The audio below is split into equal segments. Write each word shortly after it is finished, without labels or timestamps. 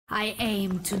I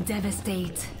aim to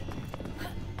devastate.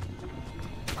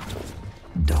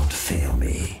 Don't fail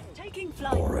me, Taking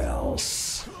flight. or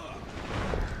else.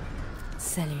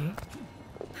 Salut.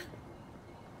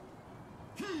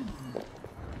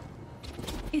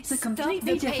 It's a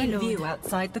completely different view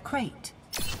outside the crate.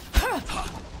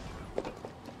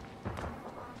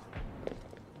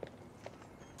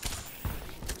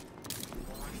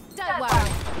 Don't worry,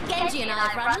 Genji and I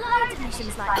have run loads of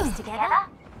missions like this together.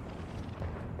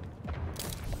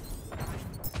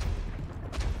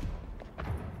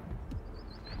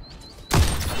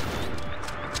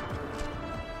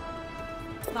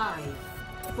 Five,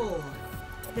 4,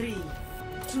 3,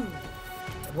 2,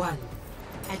 1.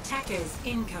 Attackers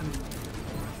incoming.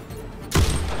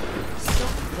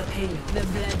 Stop the payload. The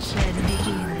bloodshed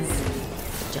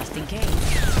begins. Just in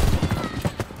case.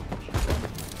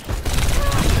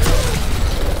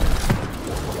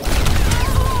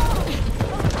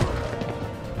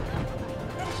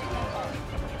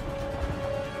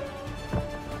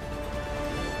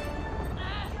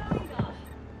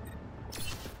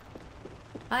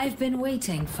 I've been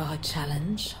waiting for a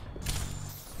challenge.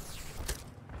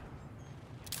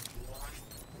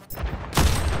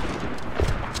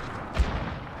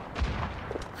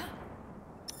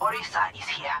 Orisa is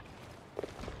here.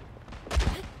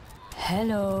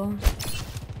 Hello.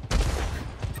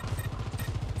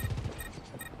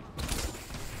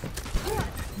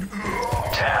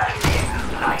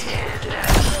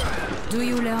 Do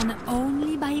you learn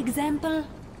only by example?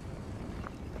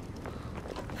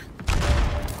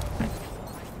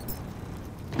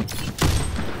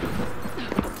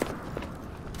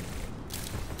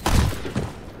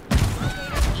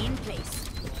 In place.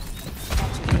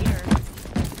 Catch you later.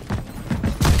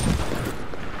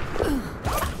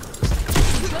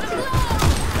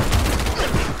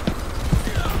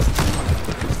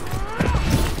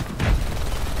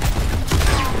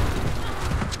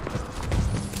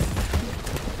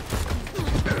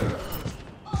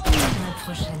 La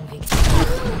prochaine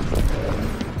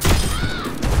victime.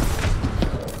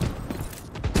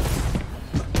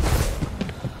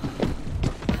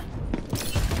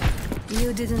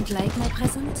 You didn't like my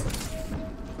present?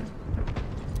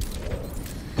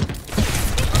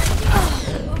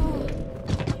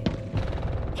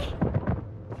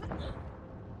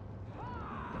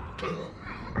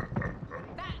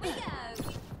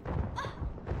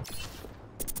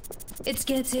 It's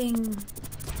getting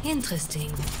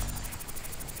interesting.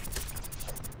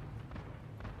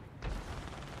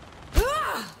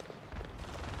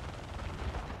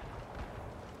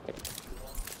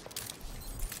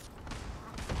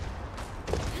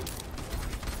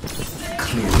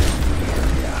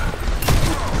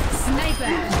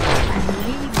 Sniper!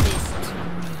 Leave this to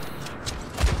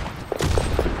me.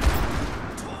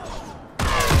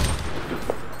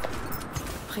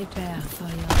 Prepare for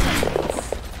your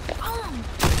place.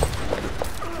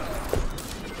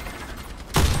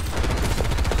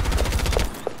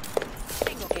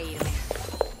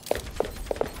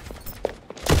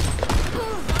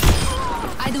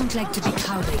 I don't like to be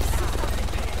crowded.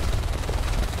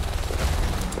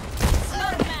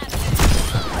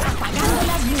 Apagando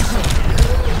las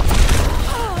luces.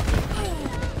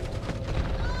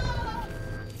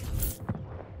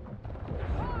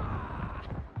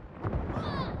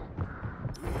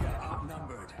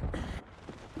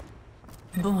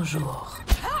 Bonjour.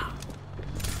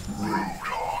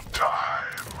 Brutal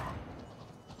time.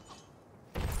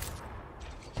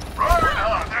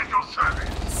 Reinhardt at your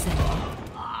service.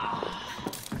 Salut.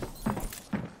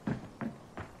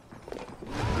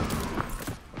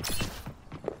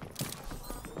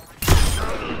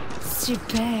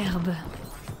 Superbe.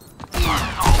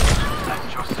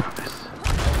 At your service.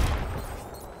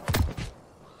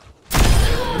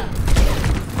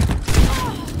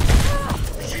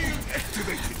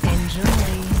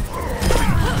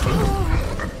 Enjoy.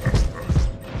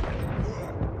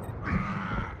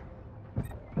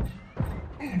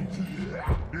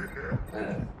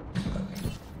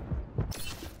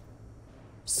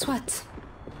 Soit.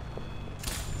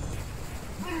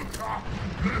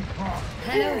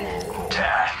 Hello there.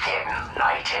 Death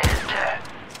ignited.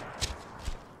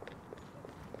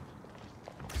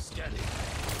 Scanning.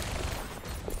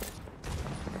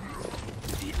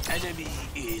 The enemy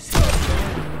is Your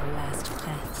last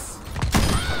breaths.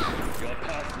 your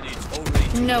path leads only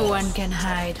to No one can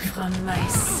hide from my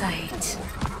sight.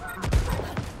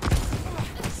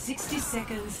 60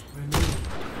 seconds remaining.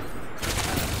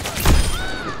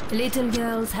 Little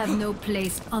girls have no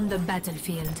place on the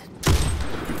battlefield.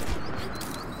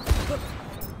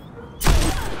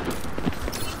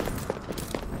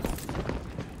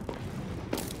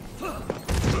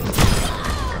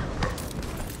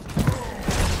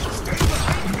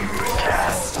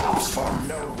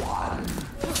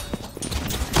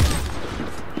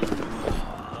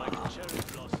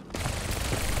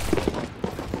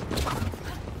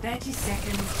 30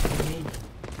 seconds remaining.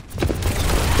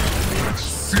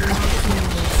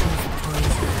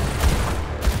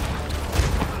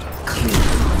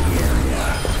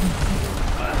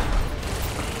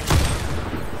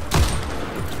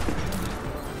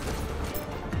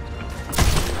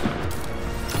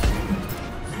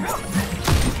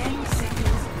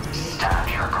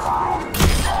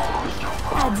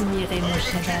 Admirez mon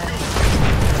chef-d'œuvre.